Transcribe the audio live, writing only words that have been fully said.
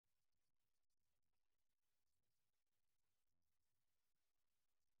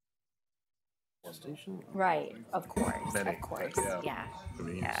Right, of course, yeah.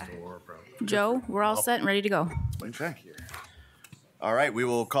 Yeah. Joe, we're all set and ready to go. Okay. All right, we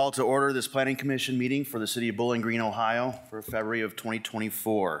will call to order this planning commission meeting for the city of Bowling Green, Ohio for February of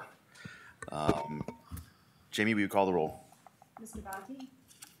 2024. Jamie, will you call the roll? Mr. Bonte?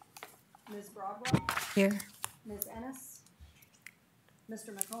 Ms. Broadwell? Here. Ms. Ennis?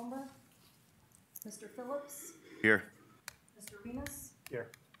 Mr. McComber? Mr. Phillips? Here. Mr. Remus? Here.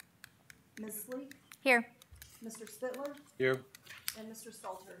 Ms. Sleek? Here. Mr. Spittler? Here. And Mr.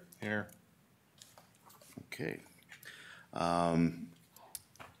 Stalter? Here. Okay.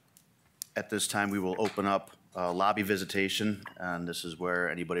 At this time, we will open up lobby visitation, and this is where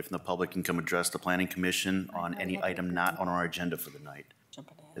anybody from the public can come address the planning commission on any item not on our agenda for the night.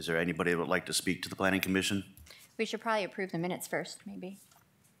 Is there anybody that would like to speak to the planning commission? We should probably approve the minutes first, maybe.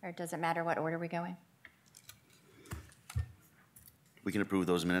 Or does it matter what order we go in? We can approve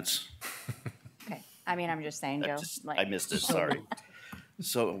those minutes. Okay, I mean, I'm just saying, Joe. I missed it, sorry.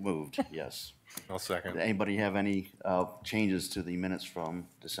 So moved, yes. I'll second. Does anybody have any changes to the minutes from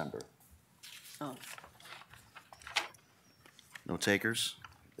December? Oh. No takers?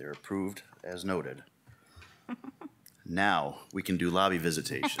 They're approved as noted. Now, we can do lobby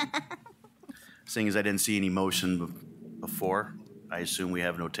visitation. Seeing as I didn't see any motion before, I assume we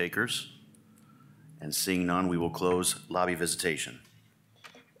have no takers. And seeing none, we will close lobby visitation.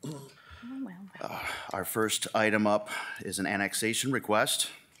 Our first item up is an annexation request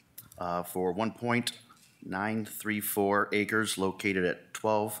for 1.934 acres located at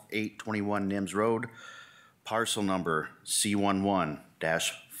 12821 Nims Road, parcel number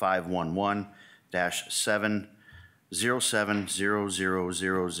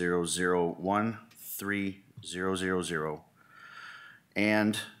C11-511-70700001300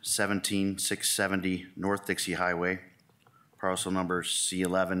 and 17670 North Dixie Highway, parcel number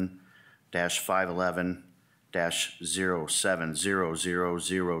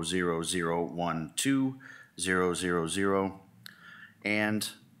C11-511-7070000120000 and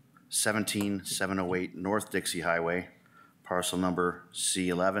 17708 North Dixie Highway, parcel number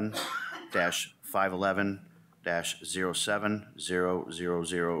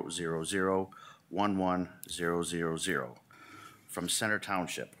C11-511-7070000110000 from Center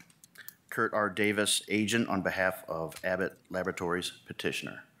Township. Kurt R. Davis, agent on behalf of Abbott Laboratories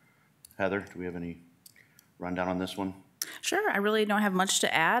petitioner. Heather, do we have any rundown on this one? Sure, I really don't have much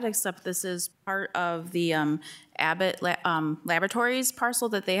to add, except this is part of the Abbott Laboratories parcel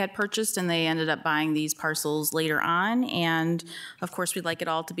that they had purchased, and they ended up buying these parcels later on. And of course, we'd like it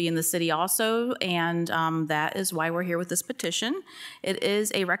all to be in the city also, and that is why we're here with this petition. It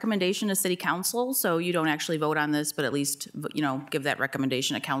is a recommendation to city council, so you don't actually vote on this, but at least, you know, give that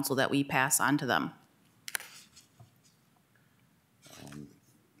recommendation to council that we pass on to them.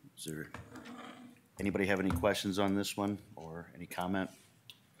 Is there anybody have any questions on this one or any comment?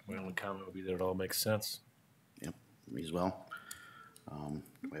 My only comment would be that it all makes sense. Yep, me as well.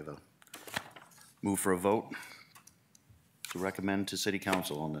 We have a move for a vote to recommend to city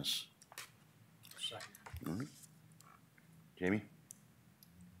council on this. Second. All right. Jamie?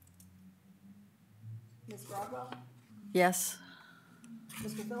 Ms. Broadwell? Yes.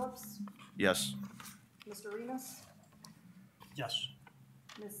 Mr. Phillips? Yes. Mr. Remus? Yes.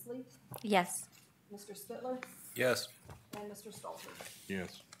 Ms. Sleek? Yes. Mr. Spittler? Yes. And Mr. Stalter?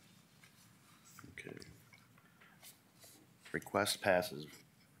 Yes. Okay. Request passes.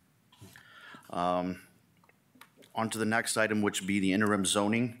 On to the next item, which would be the interim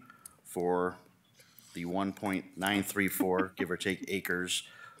zoning for the 1.934, give or take, acres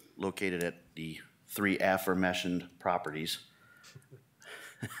located at the three aforementioned properties.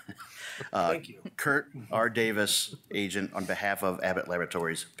 Thank you. Kurt R. Davis, agent on behalf of Abbott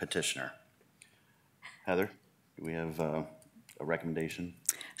Laboratories petitioner. Heather, do we have a recommendation?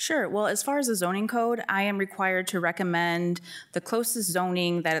 Sure. Well, as far as the zoning code, I am required to recommend the closest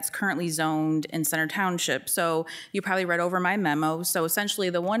zoning that it's currently zoned in Center Township. So you probably read over my memo. So essentially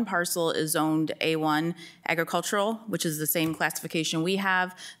the one parcel is zoned A1 agricultural, which is the same classification we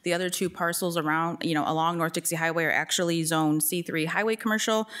have. The other two parcels around, you know, along North Dixie Highway are actually zoned C3 highway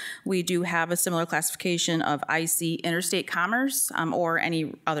commercial. We do have a similar classification of IC interstate commerce or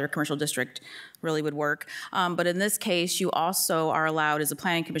any other commercial district really would work. But in this case, you also are allowed as a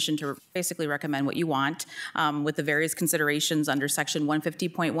planning commission to basically recommend what you want with the various considerations under section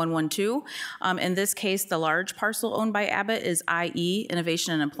 150.112. In this case, the large parcel owned by Abbott is IE,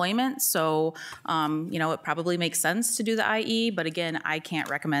 Innovation and Employment. So, you know, it probably makes sense to do the IE, but again, I can't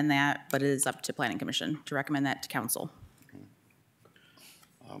recommend that, but it is up to planning commission to recommend that to council.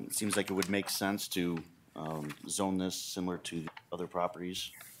 It seems like it would make sense to zone this similar to the other properties.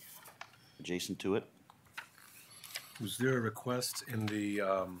 adjacent to it. Was there a request in the,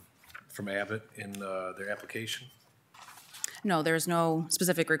 from Abbott in their application? No, there's no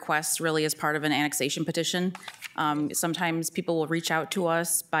specific request really as part of an annexation petition. Sometimes people will reach out to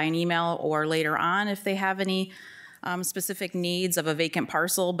us by an email or later on if they have any specific needs of a vacant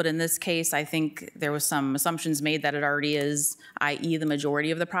parcel, but in this case, I think there was some assumptions made that it already is, i.e. the majority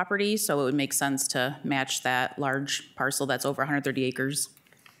of the property, so it would make sense to match that large parcel that's over 130 acres.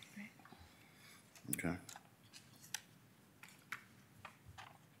 Okay.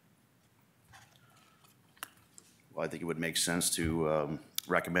 Well, I think it would make sense to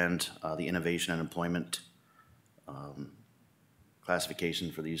recommend the innovation and employment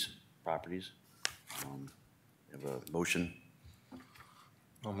classification for these properties. Have a motion?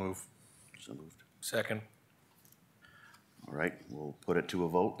 I'll move. So moved. Second. All right, we'll put it to a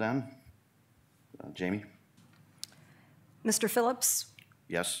vote then. Jamie? Mr. Phillips,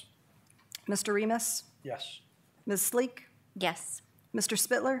 Yes? Mr. Remus, Yes. Ms. Sleek, Yes. Mr.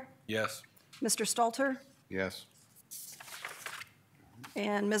 Spittler, Yes. Mr. Stalter, Yes.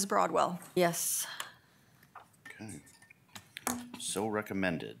 and Ms. Broadwell. Yes. Okay. So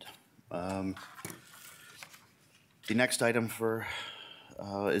recommended. The next item for,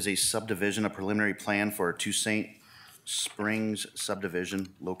 is a subdivision, a preliminary plan for Toussaint Springs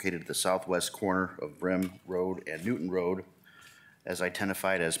subdivision located at the southwest corner of Brim Road and Newton Road, as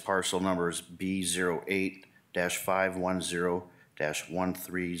identified as parcel numbers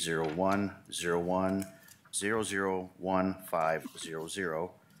B08-510-1301-01-001500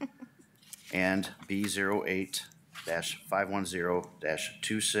 and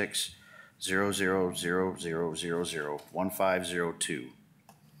B08-510-2600001502.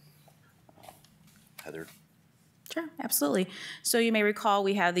 Heather? Sure, absolutely. So you may recall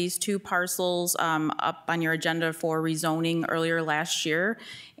we had these two parcels up on your agenda for rezoning earlier last year,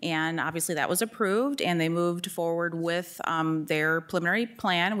 and obviously that was approved, and they moved forward with their preliminary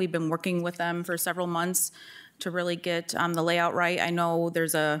plan. We've been working with them for several months to really get the layout right. I know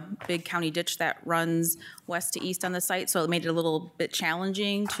there's a big county ditch that runs west to east on the site, so it made it a little bit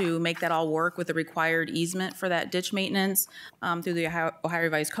challenging to make that all work with the required easement for that ditch maintenance through the Ohio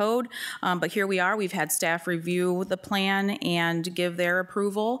Revised Code. But here we are, we've had staff review the plan and give their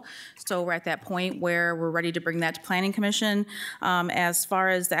approval. So we're at that point where we're ready to bring that to Planning Commission. As far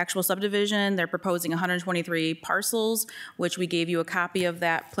as the actual subdivision, they're proposing 123 parcels, which we gave you a copy of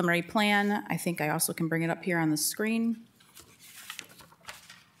that preliminary plan. I think I also can bring it up here on the screen.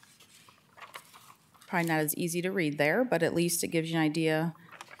 Probably not as easy to read there, but at least it gives you an idea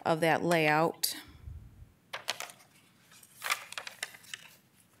of that layout.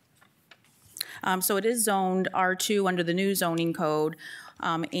 So it is zoned R2 under the new zoning code.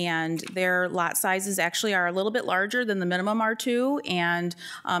 And their lot sizes actually are a little bit larger than the minimum R2, and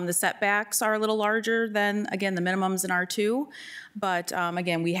the setbacks are a little larger than, again, the minimums in R2. But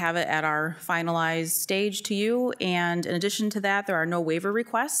again, we have it at our finalized stage to you, and in addition to that, there are no waiver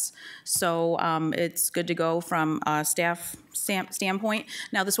requests, so it's good to go from a staff standpoint.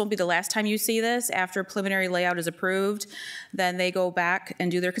 Now, this won't be the last time you see this. After preliminary layout is approved, then they go back and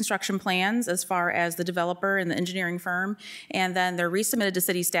do their construction plans as far as the developer and the engineering firm, and then they're resubmitted to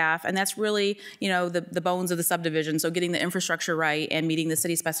city staff, and that's really, you know, the bones of the subdivision, so getting the infrastructure right and meeting the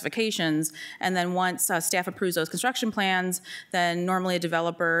city specifications. And then once staff approves those construction plans, then normally a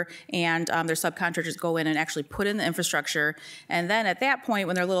developer and their subcontractors go in and actually put in the infrastructure. And then at that point,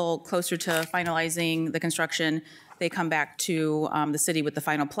 when they're a little closer to finalizing the construction, they come back to the city with the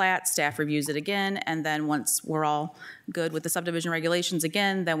final plat, staff reviews it again, and then once we're all good with the subdivision regulations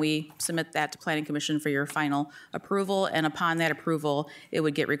again, then we submit that to Planning Commission for your final approval, and upon that approval, it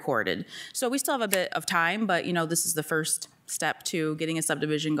would get recorded. So we still have a bit of time, but you know, this is the first step to getting a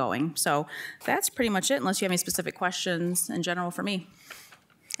subdivision going. So that's pretty much it, unless you have any specific questions in general for me.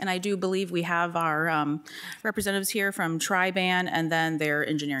 And I do believe we have our representatives here from Tri-Ban and then their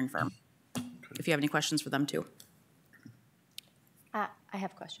engineering firm, if you have any questions for them too. I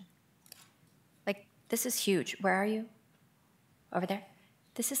have a question. Like, this is huge. Where are you? Over there?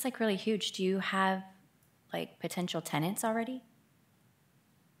 This is like really huge. Do you have like potential tenants already?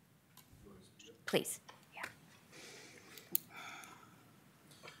 Please. Yeah.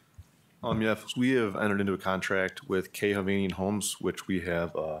 Yes, we have entered into a contract with K. Hovnanian Homes, which we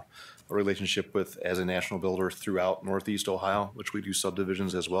have a relationship with as a national builder throughout Northeast Ohio, which we do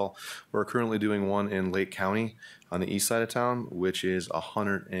subdivisions as well. We're currently doing one in Lake County on the east side of town, which is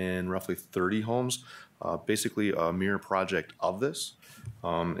 130 homes, basically a mirror project of this.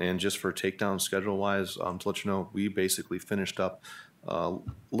 And just for takedown schedule-wise, to let you know, we basically finished up a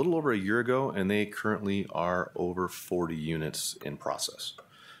little over a year ago, and they currently are over 40 units in process.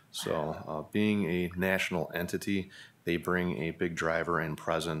 So being a national entity, they bring a big driver and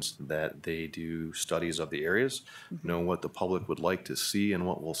presence that they do studies of the areas, know what the public would like to see and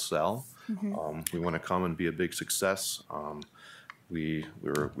what will sell. We want to come and be a big success.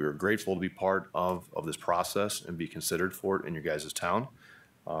 We're grateful to be part of this process and be considered for it in your guys' town.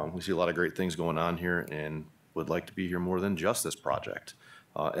 We see a lot of great things going on here and would like to be here more than just this project,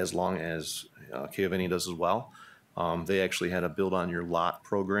 as long as Keovanee does as well. They actually had a Build on Your Lot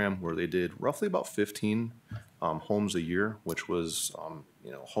program where they did roughly about 15 homes a year, which was,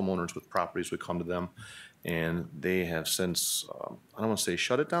 homeowners with properties would come to them. And they have since, I don't want to say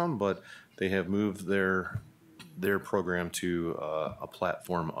shut it down, but they have moved their program to a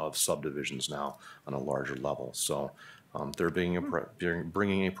platform of subdivisions now on a larger level. So they're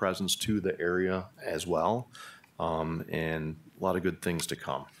bringing a presence to the area as well, and a lot of good things to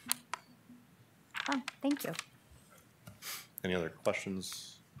come. Oh, thank you. Any other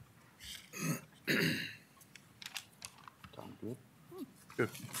questions? Sound good? Good.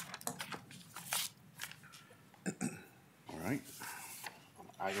 All right.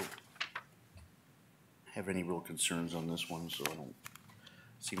 I don't have any real concerns on this one, so I don't,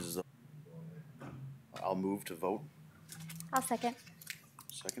 seems as though I'll move to vote. I'll second.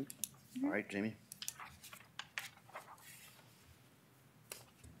 Second? All right, Jamie?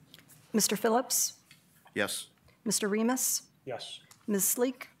 Mr. Phillips, Yes. Mr. Remus, Yes. Ms.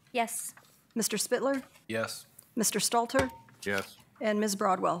 Sleek, Yes. Mr. Spittler, Yes. Mr. Stalter, Yes. and Ms.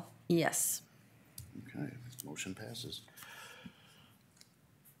 Broadwell. Yes. Okay, motion passes.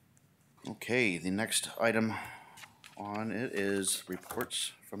 Okay, the next item on it is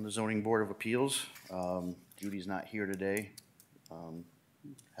reports from the Zoning Board of Appeals. Judy's not here today.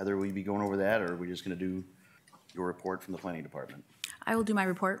 Heather, will you be going over that, or are we just gonna do your report from the planning department? I will do my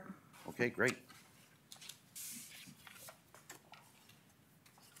report. Okay, great.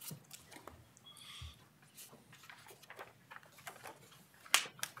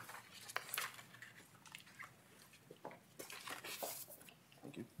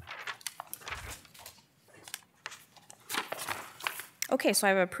 Thank you. Okay, so I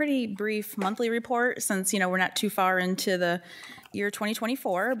have a pretty brief monthly report since, we're not too far into the year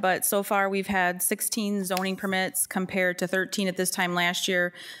 2024, but so far we've had 16 zoning permits compared to 13 at this time last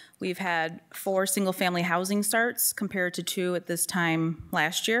year. We've had 4 single-family housing starts compared to 2 at this time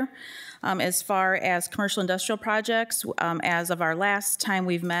last year. As far as commercial industrial projects, as of our last time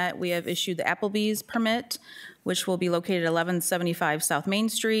we've met, we have issued the Applebee's permit, which will be located at 1175 South Main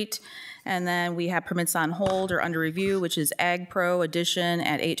Street. And then we have permits on hold or under review, which is Ag Pro Addition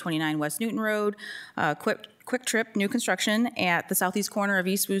at 829 West Newton Road, Quick Trip new construction at the southeast corner of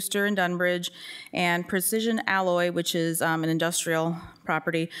East Wooster and Dunbridge, and Precision Alloy, which is an industrial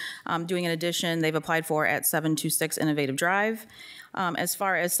property, doing an addition they've applied for at 726 Innovative Drive. As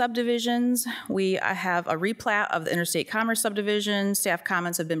far as subdivisions, we have a replat of the Interstate Commerce subdivision. Staff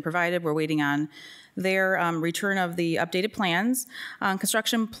comments have been provided. We're waiting on their return of the updated plans.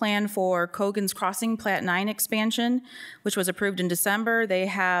 Construction plan for Cogan's Crossing Plat 9 expansion, which was approved in December. They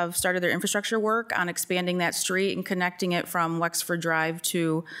have started their infrastructure work on expanding that street and connecting it from Wexford Drive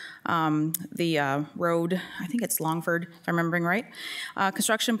to the road, I think it's Longford, if I'm remembering right.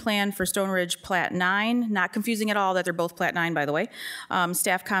 Construction plan for Stone Ridge Plat 9, not confusing at all that they're both Plat 9, by the way.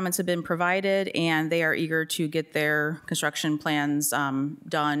 Staff comments have been provided, and they are eager to get their construction plans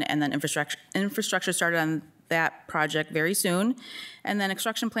done, and then infrastructure started on that project very soon. And then a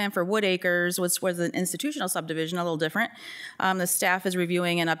construction plan for Wood Acres, which was an institutional subdivision, a little different. The staff is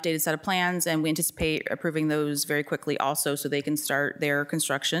reviewing an updated set of plans, and we anticipate approving those very quickly also so they can start their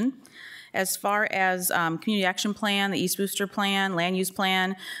construction. As far as community action plan, the East Wooster plan, land use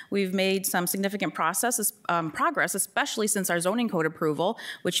plan, we've made some significant progress, especially since our zoning code approval,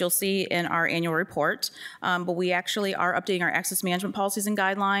 which you'll see in our annual report. But we actually are updating our access management policies and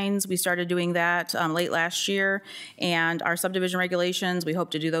guidelines. We started doing that late last year, and our subdivision regulations, we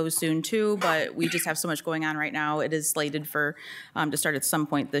hope to do those soon too, but we just have so much going on right now. It is slated for to start at some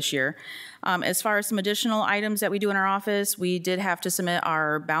point this year. As far as some additional items that we do in our office, we did have to submit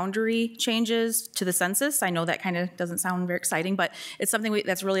our boundary changes to the census. I know that kind of doesn't sound very exciting, but it's something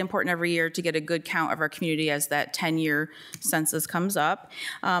that's really important every year to get a good count of our community as that 10-year census comes up.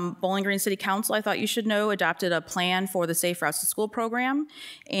 Bowling Green City Council, I thought you should know, adopted a plan for the Safe Routes to School program.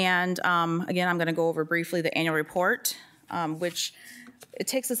 And again, I'm going to go over briefly the annual report, which it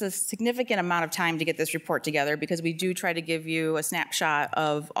takes us a significant amount of time to get this report together because we do try to give you a snapshot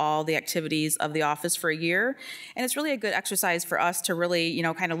of all the activities of the office for a year. And it's really a good exercise for us to really,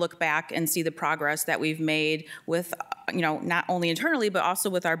 kind of look back and see the progress that we've made with, not only internally, but also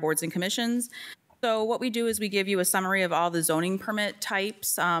with our boards and commissions. So what we do is we give you a summary of all the zoning permit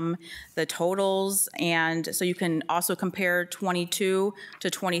types, the totals, and so you can also compare 22 to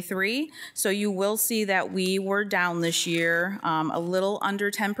 23. So you will see that we were down this year, a little under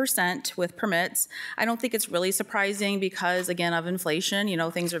 10% with permits. I don't think it's really surprising because, again, of inflation. You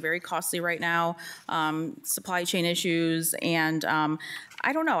know, things are very costly right now, supply chain issues, and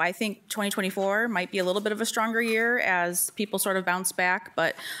I don't know. I think 2024 might be a little bit of a stronger year as people sort of bounce back,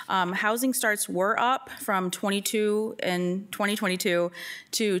 but housing starts were up from 22 in 2022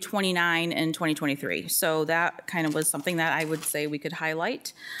 to 29 in 2023. So that kind of was something that I would say we could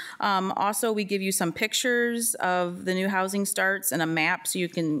highlight. Also, we give you some pictures of the new housing starts and a map so you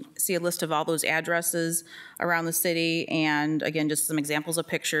can see a list of all those addresses around the city, and again, just some examples of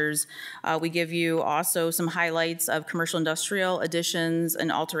pictures. We give you also some highlights of commercial industrial additions and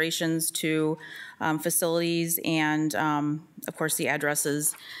alterations to facilities, and of course the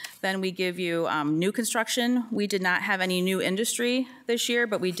addresses. Then we give you new construction. We did not have any new industry this year,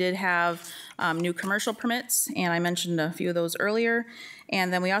 but we did have new commercial permits, and I mentioned a few of those earlier.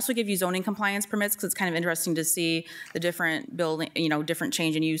 And then we also give you zoning compliance permits because it's kind of interesting to see the different building, you know, different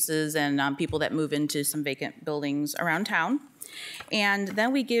change in uses and people that move into some vacant buildings around town. And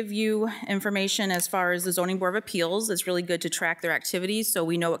then we give you information as far as the Zoning Board of Appeals. It's really good to track their activities so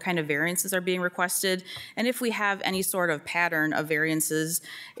we know what kind of variances are being requested and if we have any sort of pattern of variances.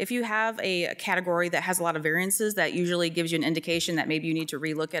 If you have a category that has a lot of variances, that usually gives you an indication that maybe you need to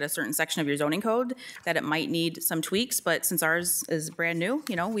relook at a certain section of your zoning code, that it might need some tweaks. But since ours is brand new,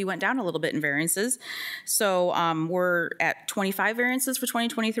 you know, we went down a little bit in variances. So we're at 25 variances for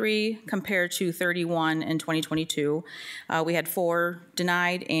 2023 compared to 31 in 2022. We had 4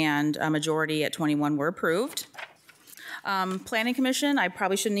 denied and a majority at 21 were approved. Planning Commission, I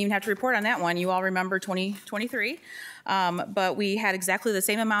probably shouldn't even have to report on that one. You all remember 2023. But we had exactly the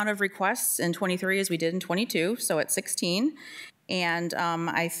same amount of requests in 23 as we did in 22, so at 16. And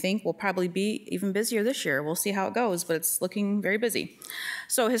I think we'll probably be even busier this year. We'll see how it goes, but it's looking very busy.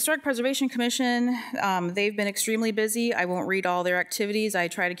 So Historic Preservation Commission, they've been extremely busy. I won't read all their activities. I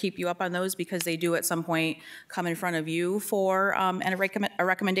try to keep you up on those because they do at some point come in front of you for a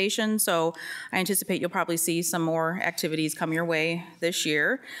recommendation. So I anticipate you'll probably see some more activities come your way this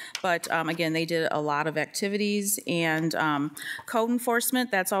year. But again, they did a lot of activities. And code enforcement,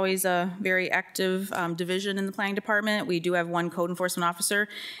 that's always a very active division in the planning department. We do have one code enforcement officer.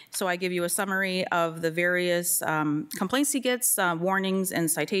 So I give you a summary of the various complaints he gets, warnings and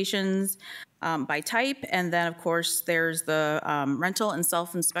citations by type. And then of course there's the rental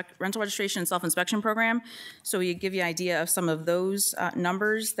registration and self-inspection program. So we give you an idea of some of those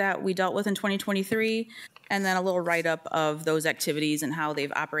numbers that we dealt with in 2023. And then a little write-up of those activities and how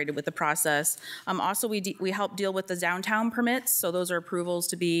they've operated with the process. Also, we help deal with the downtown permits. So those are approvals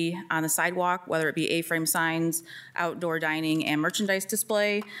to be on the sidewalk, whether it be A-frame signs, outdoor dining, and merchandise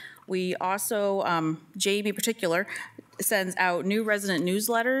display. We also, Jamie in particular, sends out new resident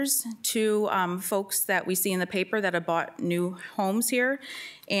newsletters to folks that we see in the paper that have bought new homes here.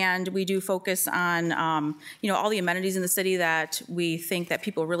 And we do focus on, you know, all the amenities in the city that we think that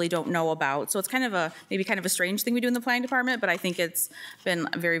people really don't know about. So it's kind of a, maybe kind of a strange thing we do in the planning department, but I think it's been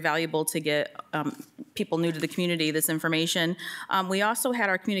very valuable to get people new to the community this information. We also had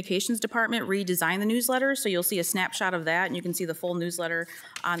our communications department redesign the newsletter. So you'll see a snapshot of that and you can see the full newsletter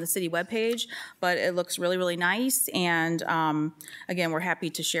on the city webpage, but it looks really, really nice. And again, we're happy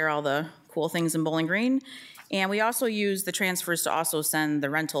to share all the cool things in Bowling Green. And we also use the transfers to also send the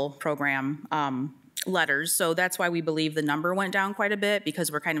rental program letters. So that's why we believe the number went down quite a bit,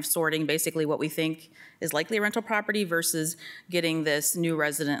 because we're kind of sorting basically what we think is likely a rental property versus getting this new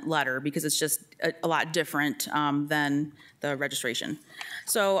resident letter, because it's just a lot different than the registration.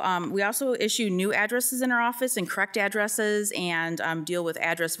 So we also issue new addresses in our office and correct addresses and deal with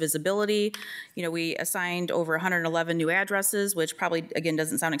address visibility. You know, we assigned over 111 new addresses, which probably, again,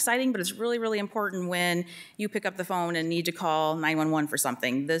 doesn't sound exciting, but it's really, really important when you pick up the phone and need to call 911 for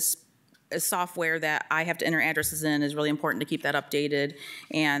something. This software that I have to enter addresses in is really important to keep that updated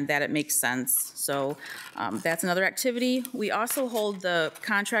and that it makes sense. So that's another activity. We also hold the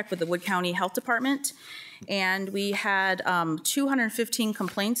contract with the Wood County Health Department, and we had 215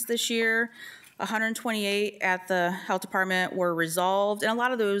 complaints this year. 128 at the health department were resolved, and a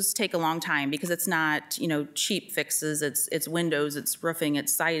lot of those take a long time because it's not, you know, cheap fixes. It's windows, it's roofing,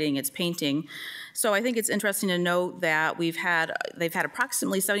 it's siding, it's painting. So I think it's interesting to note that they've had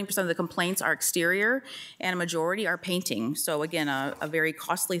approximately 70% of the complaints are exterior, and a majority are painting. So again, a very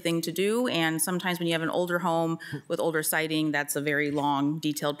costly thing to do, and sometimes when you have an older home with older siding, that's a very long,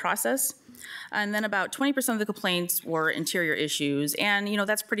 detailed process. And then about 20% of the complaints were interior issues. And,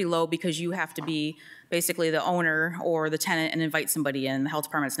 that's pretty low because you have to be basically the owner or the tenant and invite somebody in. The health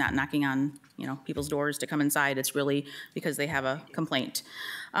department's not knocking on, people's doors to come inside. It's really because they have a complaint.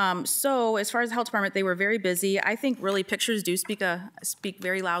 So as far as the health department, they were very busy. I think really pictures do speak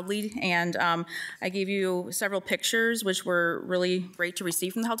very loudly. And I gave you several pictures, which were really great to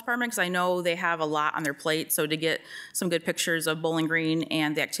receive from the health department because I know they have a lot on their plate. So to get some good pictures of Bowling Green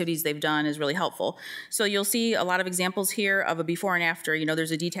and the activities they've done is really helpful. So you'll see a lot of examples here of a before and after.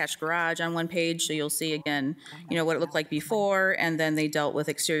 There's a detached garage on one page, so you'll see again, what it looked like before, and then they dealt with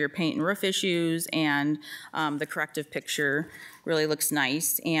exterior paint and roof issues, and the corrective picture really looks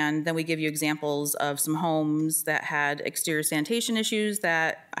nice. And then we give you examples of some homes that had exterior sanitation issues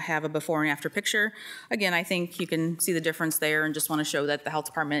that have a before and after picture. Again, I think you can see the difference there and just want to show that the health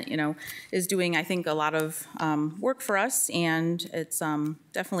department, is doing, I think, a lot of work for us, and it's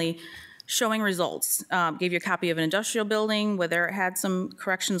definitely showing results. Gave you a copy of an industrial building where there had some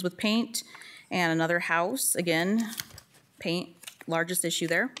corrections with paint, and another house, again, paint, largest issue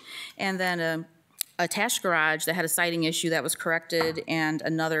there. And then a attached garage that had a siding issue that was corrected, and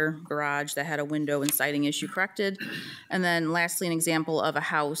another garage that had a window and siding issue corrected. And then lastly, an example of a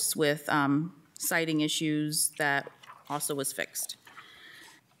house with siding issues that also was fixed.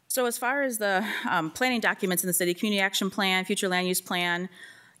 So as far as the planning documents in the city, community action plan, future land use plan,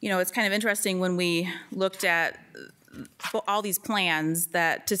 it's kind of interesting when we looked at all these plans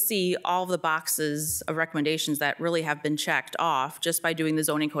that to see all of the boxes of recommendations that really have been checked off just by doing the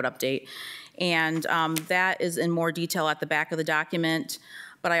zoning code update. And that is in more detail at the back of the document.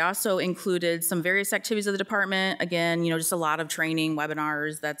 But I also included some various activities of the department. Again, just a lot of training,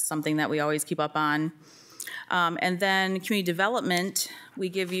 webinars. That's something that we always keep up on. And then community development, we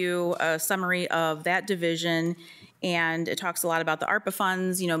give you a summary of that division, and it talks a lot about the ARPA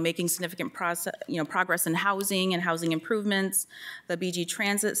funds, making significant progress in housing and housing improvements, the BG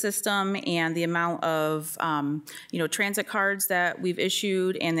transit system, and the amount of, transit cards that we've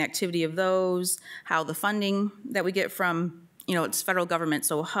issued and the activity of those, how the funding that we get from, it's federal government,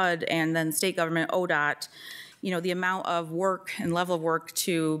 so HUD, and then state government, ODOT, the amount of work and level of work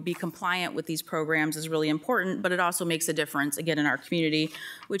to be compliant with these programs is really important, but it also makes a difference, again, in our community,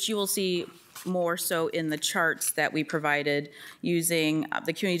 which you will see more so in the charts that we provided using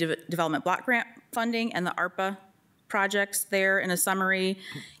the Community Development Block Grant funding and the ARPA projects there in a summary.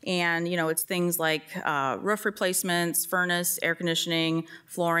 And, it's things like roof replacements, furnace, air conditioning,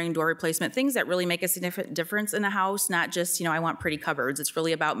 flooring, door replacement, things that really make a significant difference in a house, not just, I want pretty cupboards. It's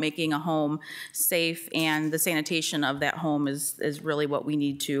really about making a home safe, and the sanitation of that home is really what we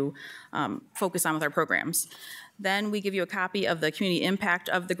need to focus on with our programs. Then we give you a copy of the community impact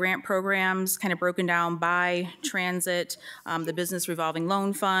of the grant programs, kind of broken down by transit, the business revolving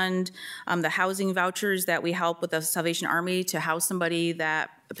loan fund, the housing vouchers that we help with the Salvation Army to house somebody that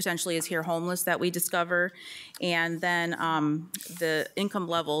potentially is here homeless that we discover, and then the income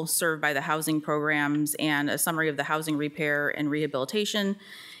level served by the housing programs, and a summary of the housing repair and rehabilitation.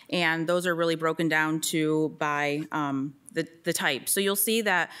 And those are really broken down to by the type. So you'll see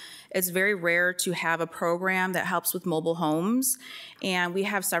that it's very rare to have a program that helps with mobile homes, and we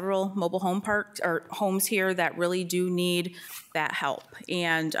have several mobile home parks or homes here that really do need that help.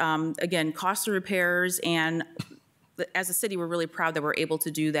 And again, cost of repairs, and as a city, we're really proud that we're able to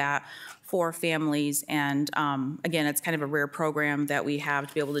do that for families. And again, it's kind of a rare program that we have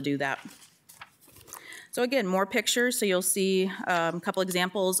to be able to do that. So again, more pictures. So you'll see a couple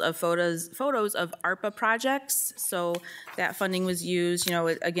examples of photos of ARPA projects. So that funding was used,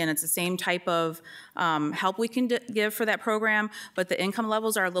 again, it's the same type of help we can give for that program, but the income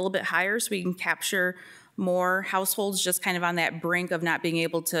levels are a little bit higher, so we can capture more households just kind of on that brink of not being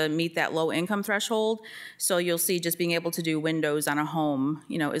able to meet that low income threshold. So you'll see just being able to do windows on a home,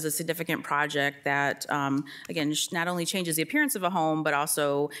 is a significant project that, again, not only changes the appearance of a home, but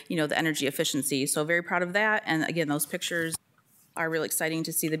also, the energy efficiency. So very proud of that. And again, those pictures are really exciting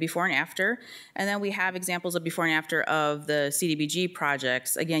to see the before and after. And then we have examples of before and after of the CDBG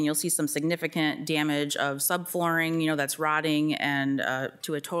projects. Again, you'll see some significant damage of subflooring, that's rotting, and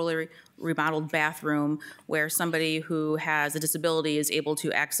to a totally remodeled bathroom where somebody who has a disability is able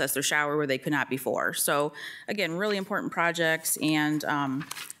to access their shower where they could not before. So again, really important projects, and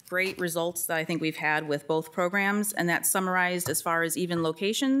great results that I think we've had with both programs, and that's summarized as far as even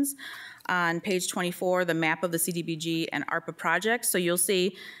locations on page 24, the map of the CDBG and ARPA projects. So you'll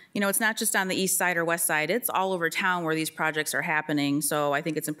see, it's not just on the east side or west side, it's all over town where these projects are happening. So I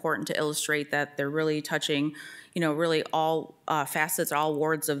think it's important to illustrate that they're really touching, really all facets, all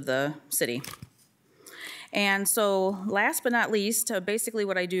wards of the city. And so last but not least, basically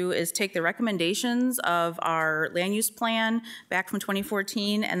what I do is take the recommendations of our land use plan back from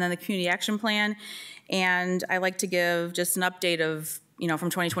 2014 and then the community action plan. And I like to give just an update of, from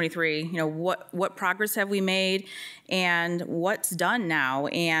 2023, what progress have we made and what's done now.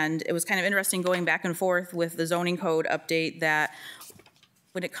 And it was kind of interesting going back and forth with the zoning code update that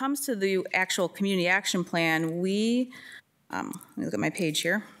when it comes to the actual community action plan, we, let me look at my page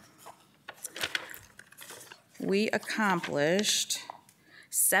here. We accomplished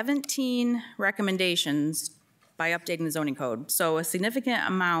 17 recommendations by updating the zoning code. So a significant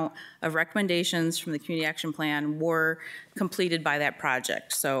amount of recommendations from the community action plan were completed by that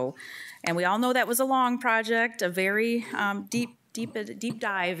project. So, and we all know that was a long project, a very deep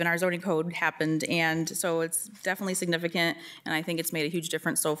dive in our zoning code happened, and so it's definitely significant, and I think it's made a huge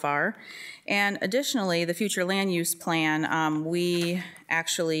difference so far. And additionally, the future land use plan, we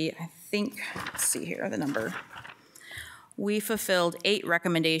actually, I think, let's see here, the number. We fulfilled 8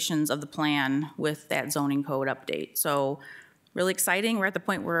 recommendations of the plan with that zoning code update. So really exciting. We're at the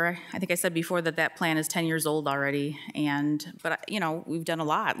point where I think I said before that plan is 10 years old already. But we've done a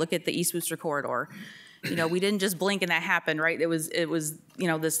lot. Look at the East Wooster Corridor. We didn't just blink and that happened, right? It was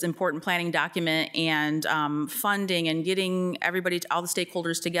this important planning document and funding and getting everybody, all the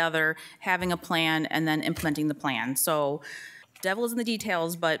stakeholders together, having a plan and then implementing the plan. So devil is in the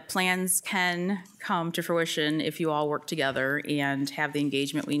details, but plans can come to fruition if you all work together and have the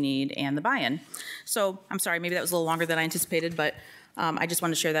engagement we need and the buy-in. So I'm sorry, maybe that was a little longer than I anticipated, but I just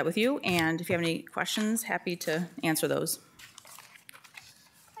wanted to share that with you. And if you have any questions, happy to answer those.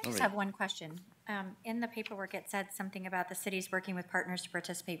 I just have one question. In the paperwork, it said something about the city's working with partners to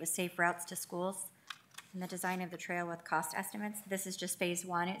participate with safe routes to schools and the design of the trail with cost estimates. This is just phase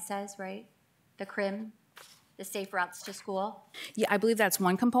 1, it says, right? The CRIM, the safe routes to school. Yeah, I believe that's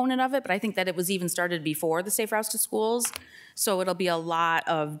one component of it, but I think that it was even started before the safe routes to schools. So it'll be a lot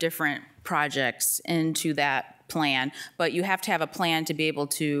of different projects into that plan, but you have to have a plan to be able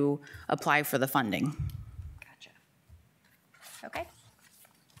to apply for the funding. Gotcha. Okay.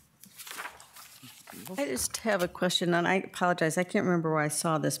 I just have a question, and I apologize, I can't remember where I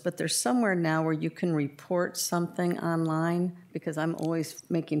saw this, but there's somewhere now where you can report something online, because I'm always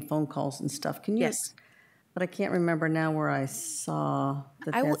making phone calls and stuff. Can you? Yes. But I can't remember now where I saw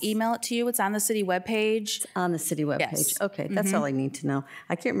that. I will that's email it to you. It's on the city webpage. on the city webpage. Yes. Okay, that's all I need to know.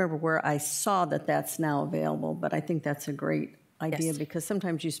 I can't remember where I saw that that's now available, but I think that's a great idea, Yes. because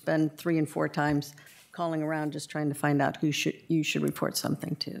sometimes you spend 3 and 4 times calling around just trying to find out who you should report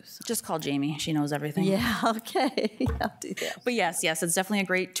something to. So. Just call Jamie. She knows everything. Yeah, okay. I'll do that. But yes, it's definitely a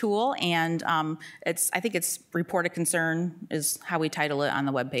great tool, and I think it's report a concern is how we title it on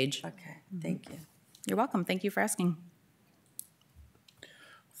the webpage. Okay, thank you. You're welcome. Thank you for asking.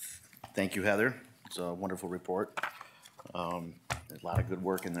 Thank you, Heather. It's a wonderful report. There's a lot of good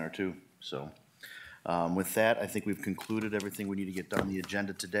work in there, too. So with that, I think we've concluded everything we need to get done on the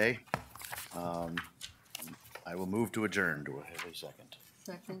agenda today. I will move to adjourn. Do I have a second?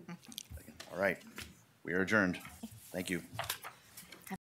 Second. All right. We are adjourned. Thank you.